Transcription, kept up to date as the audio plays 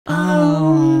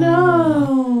Oh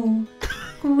no!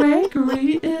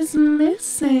 Gregory is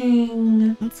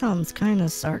missing. That sounds kind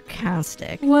of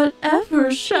sarcastic.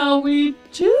 Whatever shall we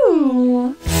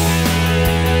do?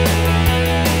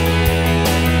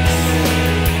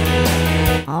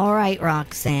 All right,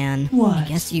 Roxanne. What? I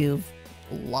guess you've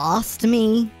lost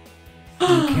me.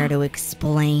 Do you care to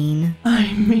explain?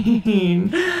 I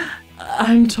mean,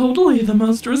 I'm totally the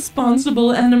most responsible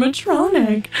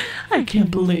animatronic. I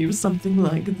can't believe something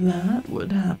like that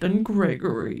would happen,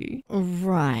 Gregory.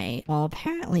 Right. Well,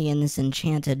 apparently in this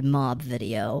EnchantedMob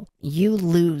video, you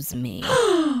lose me.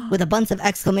 With a bunch of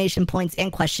exclamation points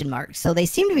and question marks, so they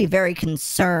seem to be very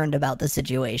concerned about the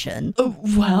situation.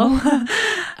 Well,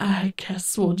 I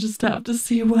guess we'll just have to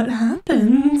see what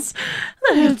happens.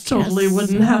 It totally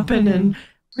wouldn't happen in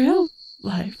real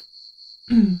life.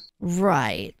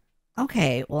 Right.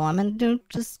 Okay, well, I'm gonna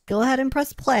just go ahead and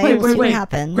press play. Wait, We'll see wait. what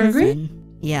happens. Gregory?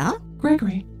 And... Yeah?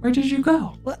 Gregory, where did you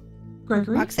go? What?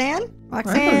 Gregory? Roxanne?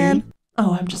 Roxanne? Gregory?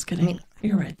 Oh, I'm just kidding. I mean-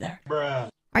 You're right there. Bruh.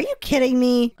 Are you kidding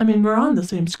me? I mean, we're on the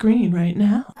same screen right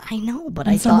now. I know, but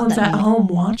And I thought someone's that... at home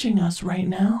watching us right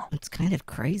now. It's kind of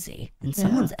crazy. And Yeah.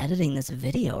 someone's editing this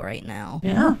video right now.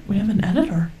 Yeah, we have an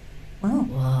editor. Wow.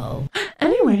 Whoa.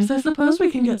 Anyways, I suppose we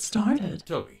can get started.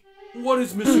 Tell me, what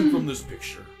is missing from this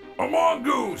picture? A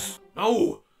mongoose!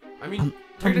 No! I mean,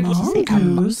 A technically... say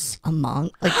mongoose?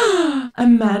 Like...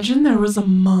 Imagine there was a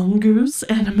mongoose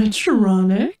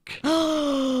animatronic.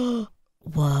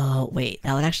 Whoa, wait,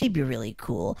 that would actually be really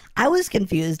cool. I was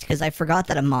confused because I forgot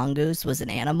that a mongoose was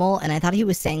an animal, and I thought he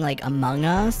was saying, like, Among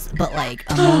Us, but, like,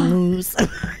 a mongoose.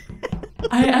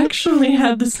 I actually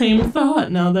had the same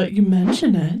thought now that you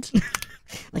mention it.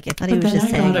 Like, I thought he But was then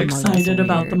just I saying got Among Us excited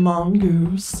about the weird.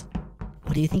 mongoose.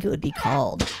 What do you think it would be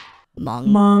called? Ew.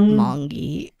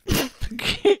 Mongy?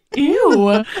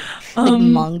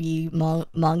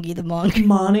 Like, Mongy the mongoose?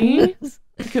 Monty?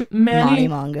 Monty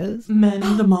mongoose?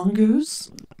 Manny the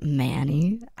mongoose?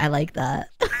 Manny? I like that.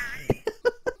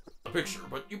 Picture,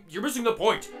 but you're missing the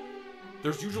point.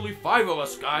 There's usually 5 of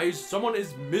us, guys. Someone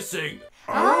is missing.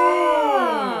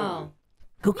 Oh!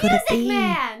 Who could it Music be?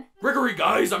 Man! Gregory,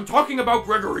 guys, I'm talking about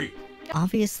Gregory.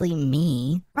 Obviously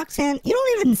me. Roxanne, you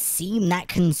don't even seem that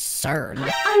concerned.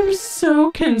 I'm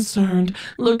so concerned.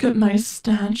 Look at my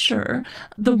stature.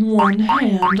 The one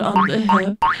hand on the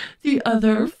hip, the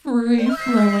other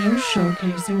free-flowing,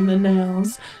 showcasing the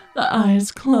nails. The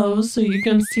eyes closed so you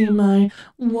can see my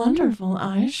wonderful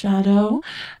eyeshadow.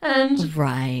 And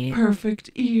Right. perfect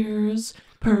ears,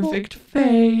 perfect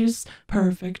face,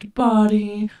 perfect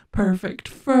body, perfect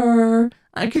fur.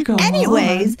 I could go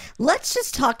Anyways, on. let's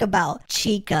just talk about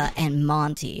Chica and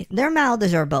Monty. Their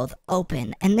mouths are both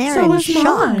open, and they're So in is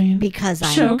shock mine, because I'm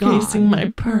showcasing gone.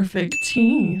 my perfect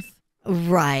teeth.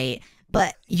 Right,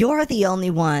 but you're the only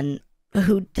one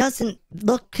who doesn't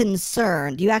look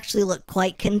concerned. You actually look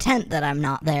quite content that I'm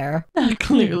not there. That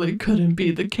clearly couldn't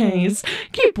be the case.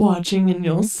 Keep watching and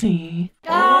you'll see.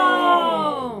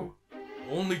 Oh!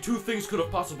 Only 2 things could have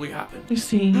possibly happened. You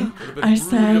see, Could have been I brutally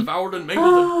said, devoured and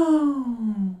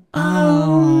mangled.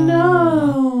 oh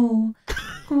no,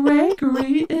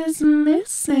 Gregory is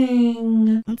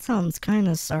missing. That sounds kind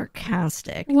of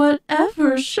sarcastic.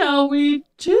 Whatever shall we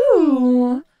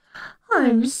do?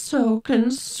 I'm so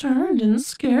concerned and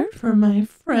scared for my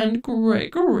friend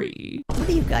Gregory. What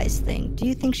do you guys think? Do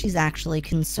you think she's actually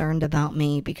concerned about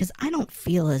me? Because I don't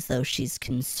feel as though she's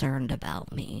concerned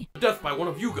about me. Death by one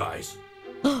of you guys.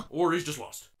 Or he's just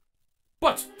lost.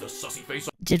 But the sussy face...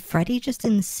 Did Freddy just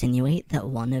insinuate that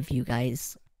one of you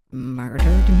guys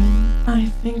murdered me? I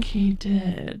think he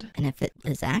did. And if it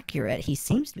is accurate, he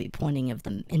seems to be pointing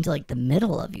into like the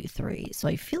middle of you 3. So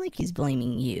I feel like he's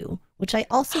blaming you, which I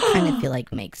also kind of feel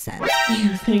like makes sense.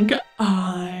 You think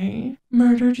I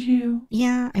murdered you?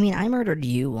 Yeah, I mean, I murdered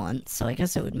you once, so I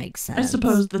guess it would make sense. I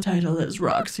suppose the title is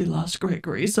Roxy Lost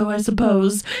Gregory, so I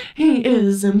suppose he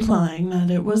is implying that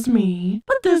it was me.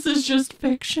 But this is just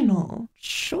fictional.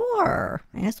 Sure.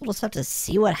 I guess we'll just have to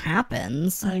see what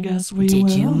happens. I guess we Did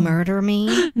will. you murder me?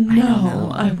 I don't No,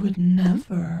 know. I would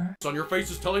never. on your face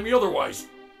is telling me otherwise.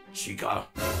 Chica.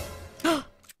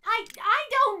 I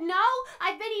don't know.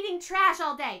 I've been eating trash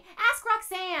all day. Ask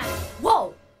Roxanne.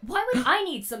 Whoa! Why would I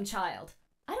need some child?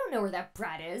 I don't know where that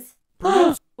brat is.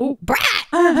 Oh, brat!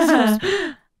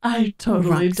 I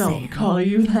totally don't Roxanne. call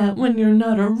you that when you're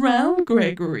not around,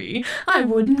 Gregory. I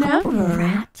would never.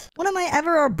 Brat? When am I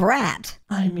ever a brat?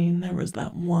 I mean, there was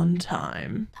that one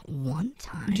time. One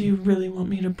time. Do you really want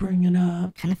me to bring it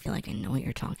up? I kind of feel like I know what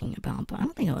you're talking about, but I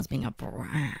don't think I was being a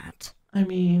brat. I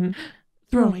mean,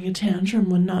 throwing a tantrum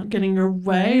when not getting your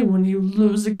way, when you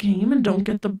lose a game and don't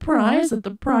get the prize at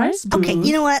the prize booth. Okay,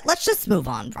 you know what? Let's just move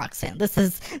on, Roxanne. This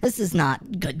is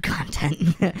not good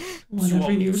content. Whatever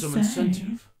I'll you need some say.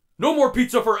 incentive. No more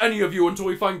pizza for any of you until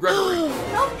we find Gregory.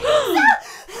 No pizza!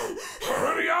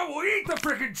 Freddy, I will eat the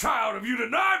freaking child if you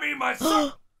deny me my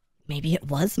son. Maybe it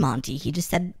was Monty. He just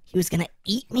said he was gonna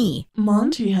eat me.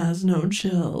 Monty has no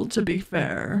chill, to be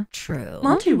fair. True.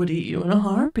 Monty would eat you in a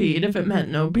heartbeat if it meant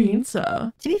no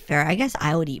pizza. To be fair, I guess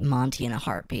I would eat Monty in a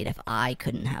heartbeat if I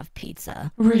couldn't have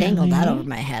pizza. Really? Dangle that over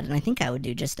my head, and I think I would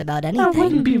do just about anything. That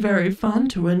wouldn't be very fun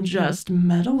to ingest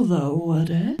metal, though, would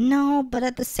it? No, but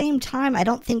at the same time, I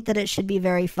don't think that it should be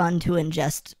very fun to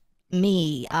ingest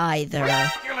me either.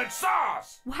 Masculine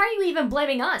sauce. Why are you even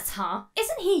blaming us, huh?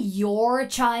 Isn't he your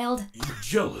child? You're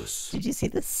jealous. Did you see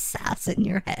the sass in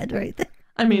your head right there?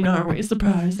 I mean, are we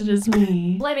surprised it is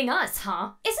me? Blaming us, huh?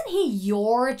 Isn't he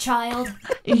your child?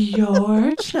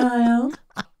 Your child?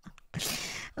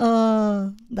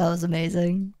 Oh, that was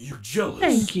amazing. You're jealous.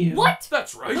 Thank you. What?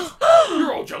 That's right.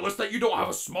 You're all jealous that you don't have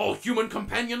a small human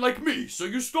companion like me, so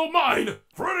you stole mine.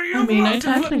 Freddy, you I mean, I lost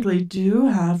your technically do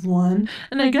have one,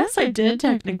 and I guess I did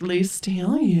technically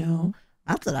steal you.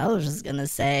 That's what I was just gonna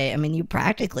say. I mean, you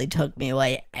practically took me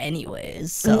away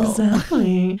anyways, so...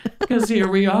 Exactly. Because here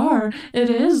we are. It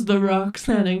is the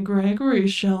Roxanne and Gregory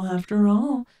show after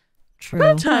all. True.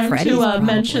 Good time Freddy's to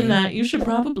mention probably- that you should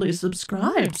probably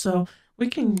subscribe so we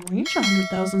can reach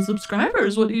 100,000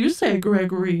 subscribers. What do you say,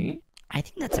 Gregory? I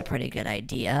think that's a pretty good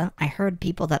idea. I heard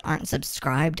people that aren't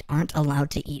subscribed aren't allowed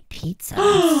to eat pizza, so...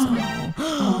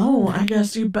 Oh, I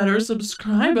guess you better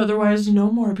subscribe, otherwise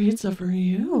no more pizza for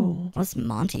you. Unless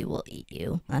Monty will eat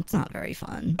you. That's not very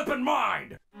fun. flipping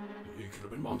mind. It could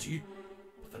have been Monty.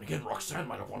 But then again, Roxanne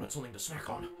might have wanted something to snack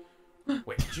on.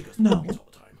 Wait, she goes No. to pizza all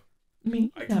the time.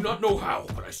 Me? I do not know how,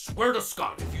 but I swear to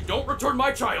Scott, if you don't return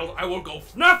my child, I will go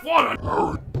FNAF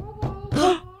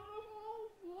 1!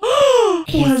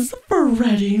 Was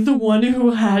Freddy the one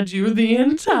who had you the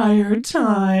entire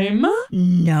time?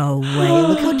 No way.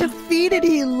 Look how defeated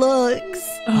he looks.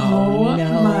 Oh,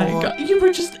 no. my god. You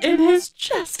were just in his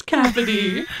chest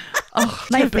cavity. Oh,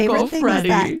 My typical favorite thing Freddy.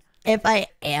 is that if I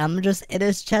am just in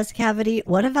his chest cavity,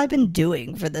 what have I been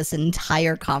doing for this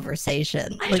entire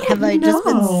conversation? Like, have I just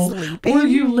been sleeping? Were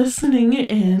you listening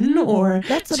in, or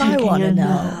That's what I taking wanna a know.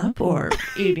 nap, or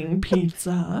eating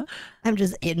pizza? I'm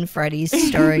just in Freddy's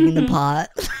stirring the pot.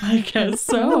 I guess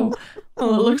so.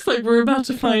 Well, it looks like we're about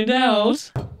to find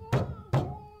out.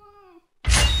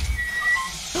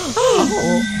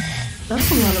 Oh,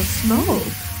 That's a lot of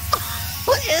smoke.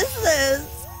 what is this?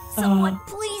 Someone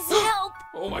please help!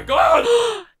 Oh my god!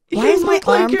 Why You is my look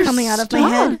like arm you're coming out of my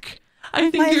head? stuck. I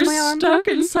think Why is my you're arm- stuck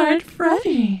inside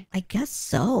Freddy. I guess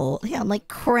so. Yeah, I'm like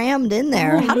crammed in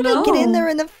there. Oh, How did I get in no. there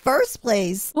in the first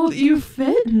place? Well, you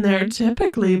fit in there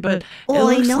typically, but Well,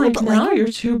 I it looks know, like but, now like- you're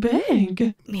too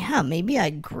big. Yeah, maybe I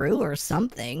grew or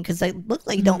something, because I look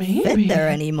like I don't Maybe. fit there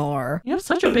anymore. You have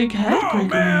such a big head, Oh Gregory.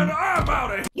 man, I'm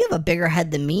out of You have a bigger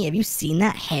head than me. Have you seen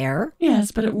that hair?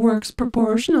 Yes, but it works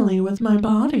proportionally with my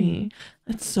body.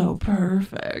 It's so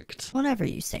perfect. Whatever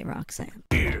you say, Roxanne.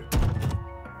 here.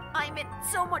 I'm in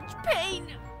so much pain!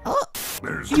 Oh,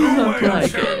 There's You no look way I'm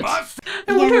like sharing it. my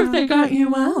I wonder Yeah. if they got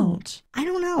you out. I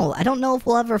don't know. I don't know if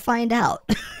we'll ever find out.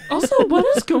 Also, what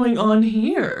is going on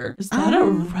here? Is that a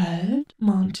Um, red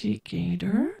Monty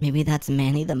Gator? Maybe that's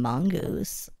Manny the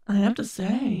mongoose. I have to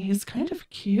say, he's kind of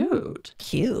cute.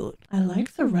 Cute. I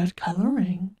like the red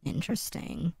coloring.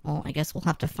 Interesting. Well, I guess we'll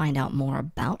have to find out more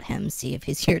about him, see if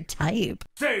he's your type.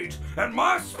 stage and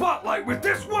my spotlight with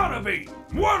this wannabe.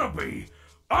 Wannabe.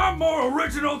 I'm more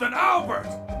original than Albert.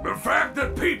 The fact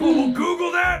that people will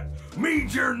Google that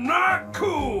means you're not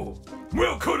cool.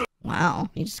 Will coulda. Wow,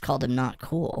 you just called him not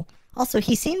cool. Also,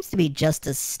 he seems to be just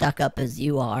as stuck up as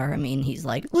you are. I mean, he's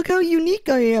like, look how unique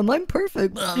I am. I'm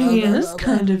perfect. He is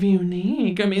kind of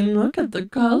unique. I mean, look at the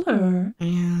color. Yeah,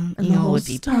 And the you whole would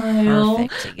be style,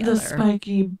 perfect together. the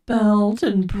spiky belt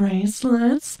and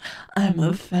bracelets. I'm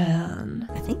a fan.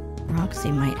 I think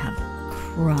Roxy might have a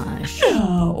crush.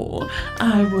 No,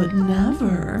 I would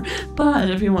never. But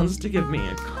if he wants to give me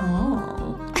a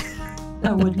call,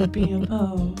 I wouldn't be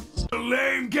opposed. The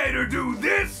lame gator do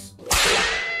this.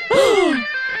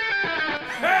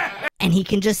 And he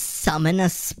can just summon a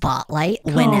spotlight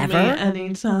Call whenever. me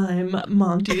anytime,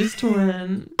 Monty's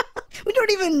twin. We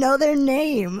don't even know their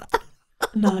name.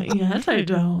 Not yet, I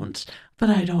don't.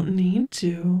 But I don't need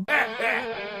to.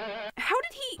 How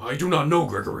did he? I do not know,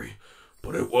 Gregory,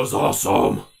 but it was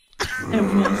awesome. It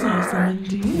was awesome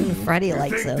indeed. Freddy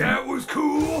likes Think him. that was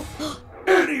cool?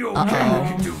 Any old gator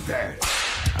can do that.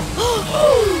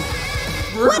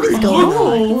 What is going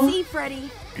on? See, Freddy.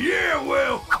 Yeah,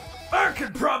 well, I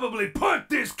could probably punt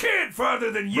this kid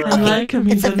farther than you. I like him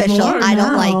It's even official. more I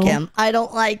don't now. like him. I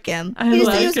don't like him. I He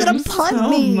like was him gonna punt so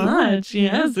me. much.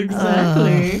 Yes,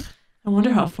 exactly. I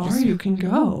wonder how far you can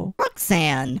go.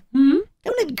 Roxanne, Hmm?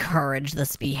 don't encourage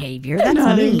this behavior. That's I'm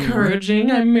not mean.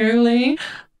 encouraging. I'm merely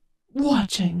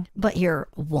watching. But you're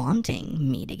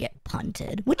wanting me to get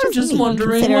punted, which I'm is just mean,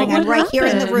 wondering considering what I'm would right here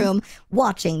in the happen. room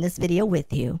watching this video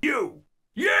with you. You.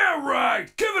 Yeah, right.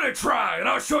 Give it a try, and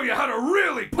I'll show you how to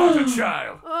really punt a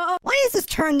child. Why is this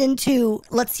turned into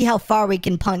let's see how far we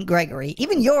can punt Gregory?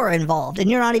 Even you're involved, and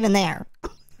you're not even there.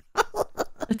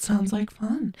 It sounds like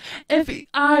fun. If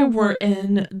I were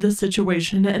in the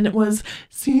situation and it was,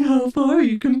 see how far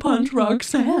you can punt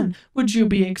Roxanne, would you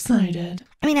be excited?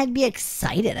 I mean, I'd be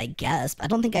excited, I guess, but I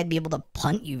don't think I'd be able to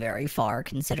punt you very far,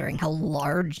 considering how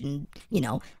large and,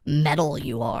 metal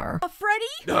you are.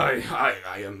 Freddy? I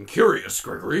am curious,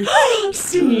 Gregory.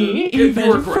 See, You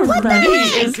even are correct. Freddy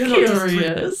is Get up the street.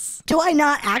 curious. Do I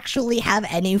not actually have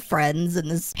any friends in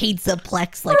this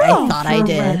pizzaplex like We're I all thought I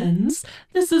did? friends.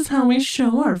 This is how we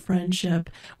show our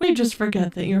friendship. We just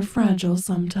forget that you're fragile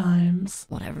sometimes.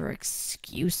 Whatever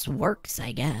excuse works,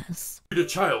 I guess. Treat a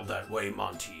child that way,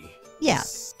 Monty. Yeah,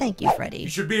 thank you, He Freddy.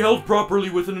 should be held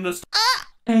properly within an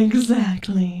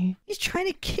Exactly. He's trying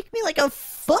to kick me like a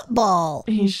football.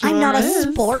 He sure I'm not a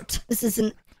is. sport. This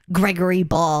isn't Gregory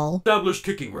Ball. established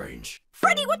kicking range.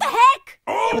 Freddy, what the heck?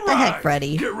 All What the heck, right.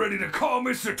 Freddy? Get ready to call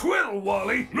Mr. Twiddle,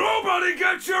 Wally. Nobody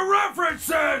gets your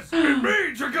references. It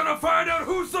means you're gonna find out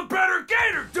who's the better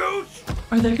gator, douche.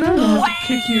 Are they gonna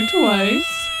kick you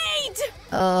twice? Wait!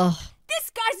 Ugh. This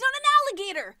guy's not an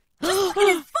alligator. Just look at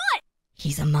his foot.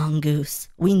 He's a mongoose.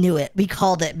 We knew it. We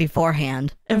called it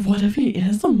beforehand. And what if he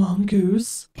is a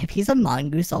mongoose? If he's a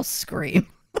mongoose, I'll scream.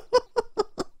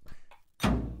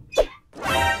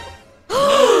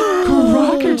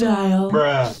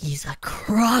 Crocodile. He's a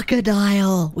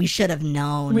crocodile. We should have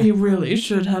known. We really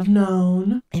should have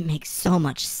known. It makes so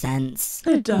much sense.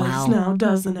 It does Wow. now,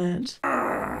 doesn't it?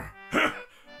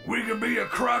 We could be a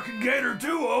croc and gator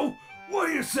duo. What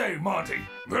do you say, Monty?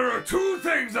 There are two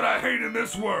things that I hate in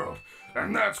this world,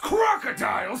 and that's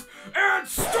crocodiles and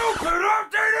stupid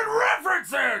updated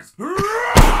references.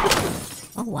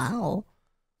 Oh, wow.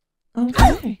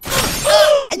 Okay.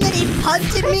 And then he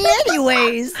punted me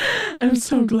anyways. I'm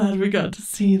so glad we got to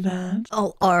see that.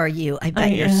 Oh, are you? I bet I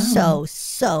you're am.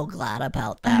 so glad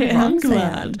about that, I am Roxanne.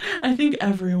 glad. I think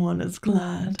everyone is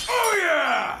glad. Oh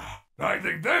yeah! I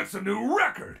think that's a new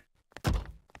record.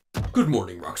 Good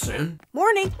morning, Roxanne.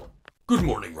 Morning. Good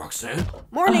morning, Roxanne.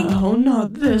 Morning. Oh,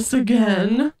 not this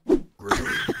again.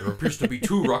 Gregory, there appears to be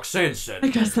two Roxanne I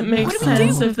guess it makes What do we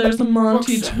do? sense if there's a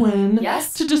Monty Roxanne. twin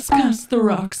Yes? to discuss the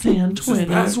Roxanne This is twin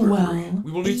bad, as Gregory. well.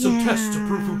 We will need some tests to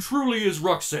prove who truly is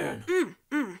Roxanne.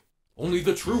 Only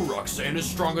the true Roxanne is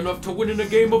strong enough to win in a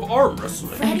game of arm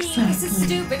wrestling. Freddy, this is Exactly.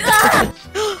 stupid. Ah!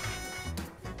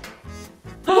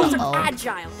 Both are Oh,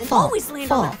 agile and Fall, always land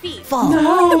fall, on their feet. fall. Only the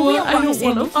no, real I don't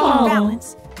Roxanne want to can keep her fall.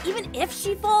 balance. Even if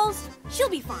she falls, she'll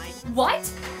be fine. What?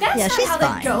 That's Yeah, not she's how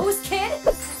fine. that goes, kid.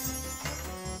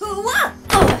 Ooh-ah!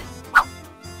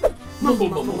 Oh,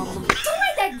 don't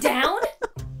write that down.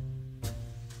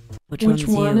 Which Which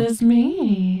one's one you? is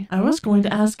me? I was going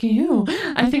to ask you.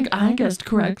 I think I guessed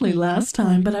correctly last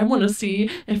time, but I want to see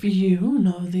if you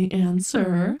know the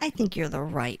answer. I think you're the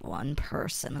right one,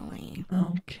 personally.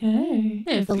 Okay.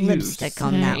 If The you lipstick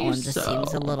on that say one just so.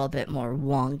 seems a little bit more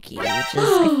wonky, which is,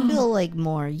 I feel like,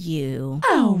 more you.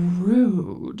 How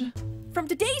rude. From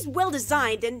today's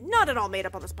well-designed and not at all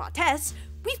made-up on the spot tests,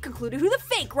 we've concluded who the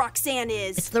fake Roxanne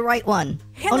is. It's the right one.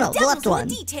 And Oh the no, the devil's left in one.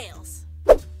 the details.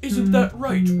 Isn't that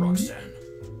right, Roxanne?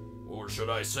 Or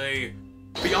should I say,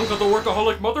 Bianca the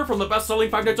workaholic mother from the best-selling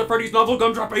Five Nights at Freddy's novel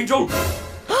Gumdrop Angel?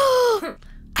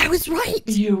 I was right!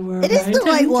 You were It is the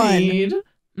right one. indeed.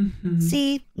 Mhm.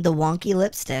 See? The wonky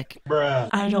lipstick.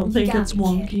 I don't think it's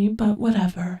wonky, but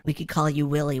whatever. We could call you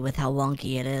Willy with how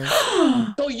wonky it is.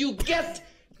 So you get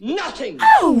nothing.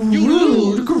 How You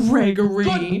rude, lose. Gregory.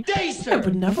 Good day, I sir.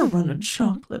 would never run a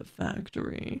chocolate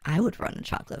factory. I would run a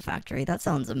chocolate factory. That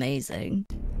sounds amazing.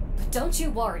 Don't you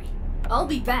worry. I'll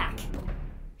be back.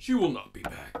 She will not be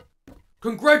back.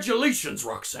 Congratulations,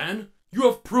 Roxanne! You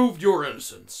have proved your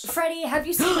innocence. Freddy, have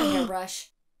you seen my hairbrush?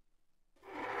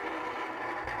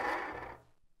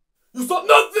 You saw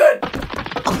nothing!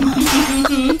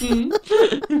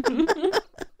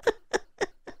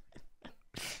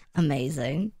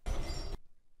 Amazing.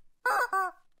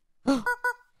 I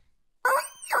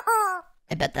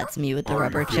bet that's me with the Are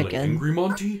rubber you feeling chicken. angry,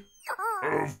 Monty?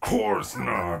 Of course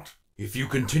not. If you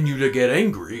continue to get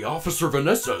angry, Officer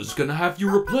Vanessa is gonna have you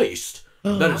replaced.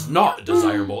 That is not a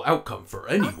desirable outcome for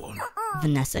anyone.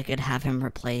 Vanessa could have him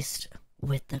replaced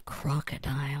with the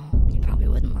crocodile. You probably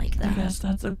wouldn't like I that. guess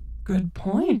that's a good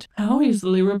point. How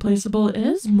easily replaceable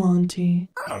is Monty?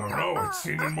 I don't know, it's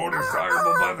seeming more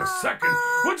desirable by the second.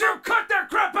 Would you cut that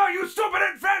crap out, you stupid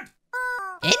infant?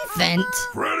 Infant?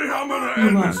 Freddy, I'm gonna You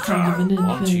end are this kind of time. an infant.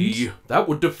 Monty, that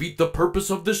would defeat the purpose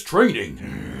of this training.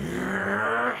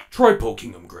 Try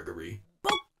poking him, Gregory.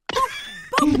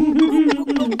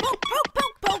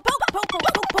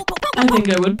 I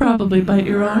think I would probably bite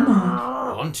your arm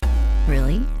off. Monty.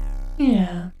 Really?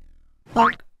 Yeah.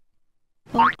 Poke.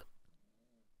 Poke.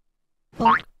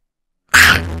 Poke.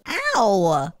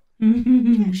 Ow!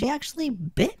 She actually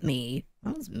bit me.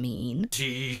 That was mean.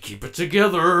 Monty, keep it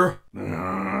together.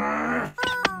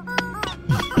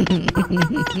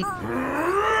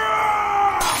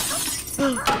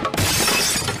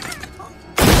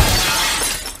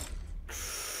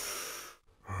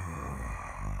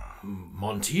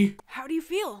 Monty? How do you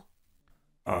feel?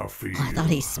 I feel Oh, I thought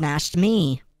he smashed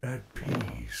me. at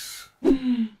peace.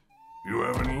 You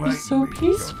haven't enlightened so me,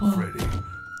 peaceful. young Freddy.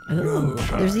 Ooh,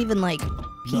 there's even like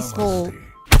peaceful.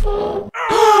 Ow!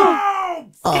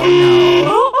 Oh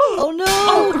no! Oh no!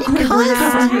 Oh, Gregory,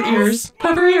 cover your ears.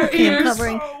 Cover your Okay, ears.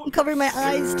 I'm covering my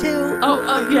eyes too.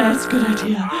 Oh, yes, good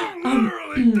idea. I'm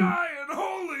literally dying.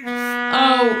 Holy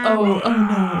Oh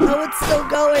no. Oh, it's still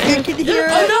going. I can hear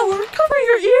Oh it. no, cover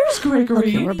your ears,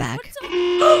 Gregory. Okay, we're back.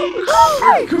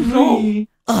 Gregory.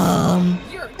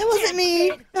 It wasn't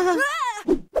me.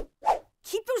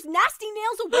 Keep those nasty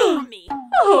nails away from me.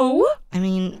 Oh, I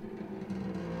mean,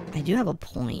 I do have a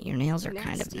point. Your nails are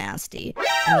kind of nasty.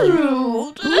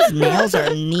 rude. Whose nails are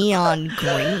neon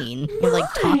green? They're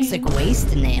like toxic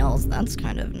waste nails. That's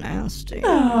kind of nasty.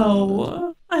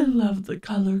 Oh, I love the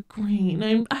color green.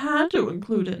 I had to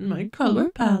include it in my color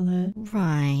palette.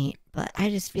 Right, but I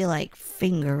just feel like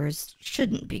fingers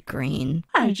shouldn't be green.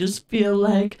 I just feel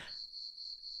like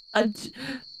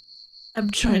I'm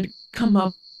trying to come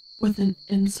up with an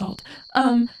insult.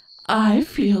 I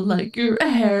feel like your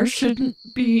hair shouldn't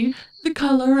be the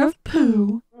color of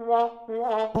poo. Well,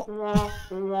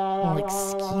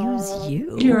 excuse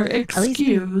you. You're least-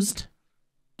 excused.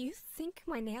 You think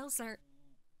my nails are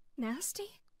nasty?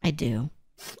 I do.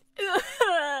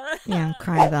 Yeah,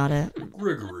 cry about it.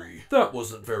 Gregory, that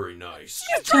wasn't very nice.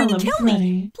 Tell him, kill me.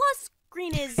 Freddy. Plus,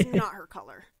 green is not her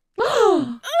color.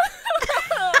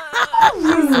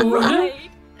 Rude. Right.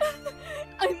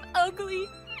 I'm ugly.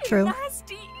 True.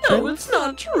 Nasty. No, it's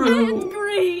not true. And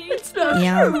green. It's not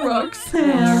Yeah. true,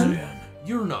 Roxanne. Roxanne,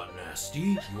 you're not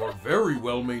nasty. You are very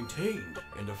well maintained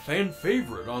and a fan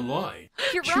favorite online.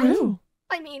 You're right. True.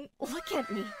 I mean, look at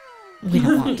me. We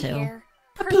don't want to. Hair,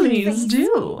 perfect Please face.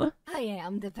 do. I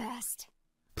am the best.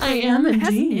 I am As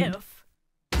indeed. if.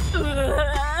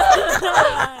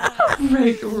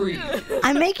 Gregory.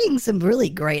 I'm making some really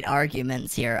great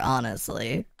arguments here,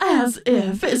 honestly. As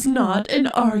if is not an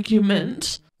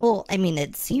argument. Well, I mean,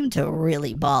 it seemed to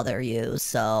really bother you,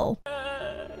 so.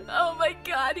 Oh my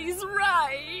god, he's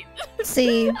right.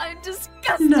 See? I'm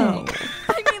disgusting. No.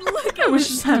 I mean, look I at was this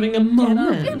just having a Am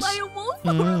moment. I a wolf or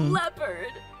a leopard?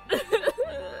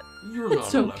 You're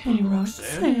It's not a okay, leopard,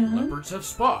 Roxanne. Leopards have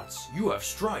spots. You have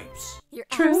stripes. You're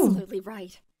True. absolutely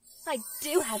right. I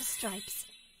do have stripes.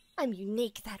 I'm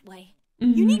unique that way.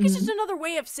 Unique is just another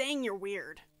way of saying you're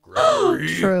weird. Gregory.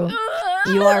 True.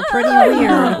 You are pretty You're weird.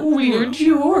 not weird,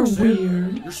 you're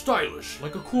weird. You're stylish,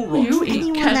 like a cool You Roxanne. eat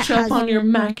Anyone that ketchup has- on your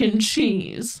mac and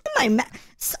cheese.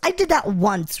 I did that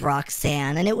once,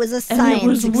 Roxanne, and it was a And it science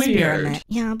was experiment. weird.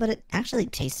 Yeah, but it actually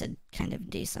tasted kind of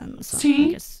decent. So I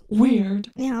See? guess. Weird.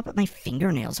 Yeah, but my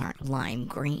fingernails aren't lime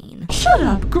green. Shut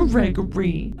up,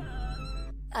 Gregory.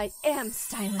 I am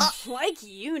stylish. Like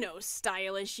you know,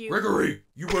 stylish you. Gregory,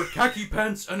 you wear khaki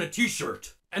pants and a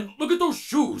t-shirt. And look at those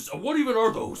shoes. What even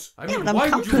are those? I mean, but I'm why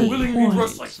would you comfy. willingly Point.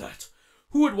 dress like that?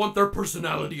 Who would want their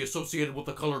personality associated with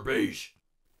the color beige?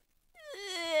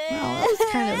 Well, that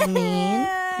was kind of mean.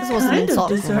 This wasn't Kind of insult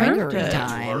deserved Gregory it. Too hard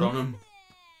time. on him.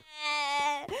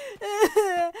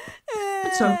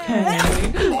 It's okay.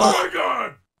 Oh my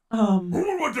god! Um, Who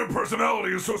would want their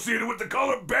personality associated with the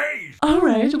color beige?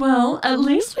 alright, well, at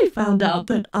least we found out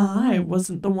that I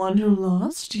wasn't the one who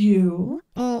lost you.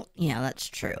 Well, yeah, that's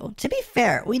true. To be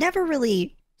fair, we never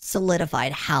really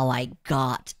solidified how I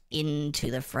got into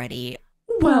the Freddy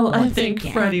Well, I Once think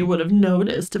again. Freddy would have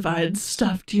noticed if I had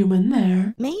stuffed you in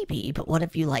there. Maybe, but what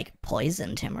if you, like,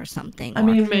 poisoned him or something? I or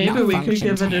mean, maybe we could malfunctioned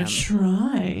give it a him?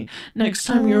 try. Next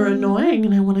time you're annoying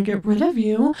and I want to get rid of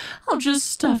you, I'll just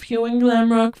stuff you in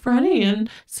Glamrock Freddy and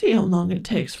see how long it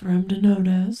takes for him to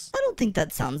notice. I don't think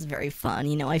that sounds very fun.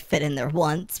 You know, I fit in there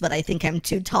once, but I think I'm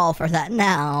too tall for that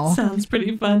now. Sounds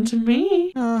pretty fun to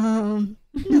me.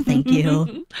 No, thank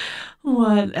you.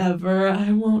 Whatever,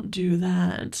 I won't do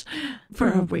that for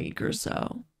a week or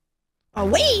so. A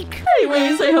week?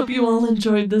 Anyways, I hope you all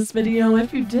enjoyed this video.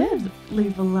 If you did,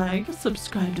 leave a like,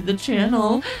 subscribe to the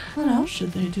channel. What else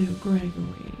should they do,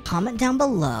 Gregory? Comment down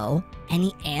below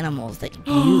any animals that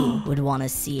you would want to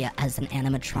see as an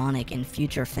animatronic in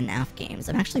future FNAF games.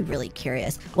 I'm actually really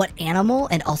curious what animal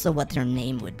and also what their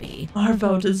name would be. Our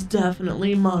vote is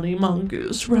definitely Monty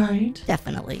Mongoose, right?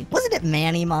 Definitely. Wasn't it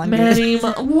Manny Mongoose? Manny,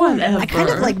 whatever. I kind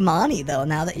of like Monty though,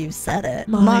 now that you've said it.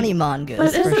 Monty. Monty Mongoose,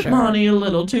 But for isn't sure. Monty a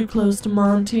little too close to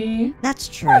Monty? That's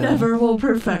true. Whatever, we'll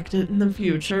perfect it in the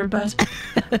future, but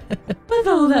with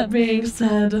all that being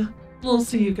said, we'll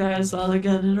see you guys all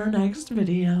again in our next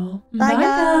video. Bye,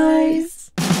 guys.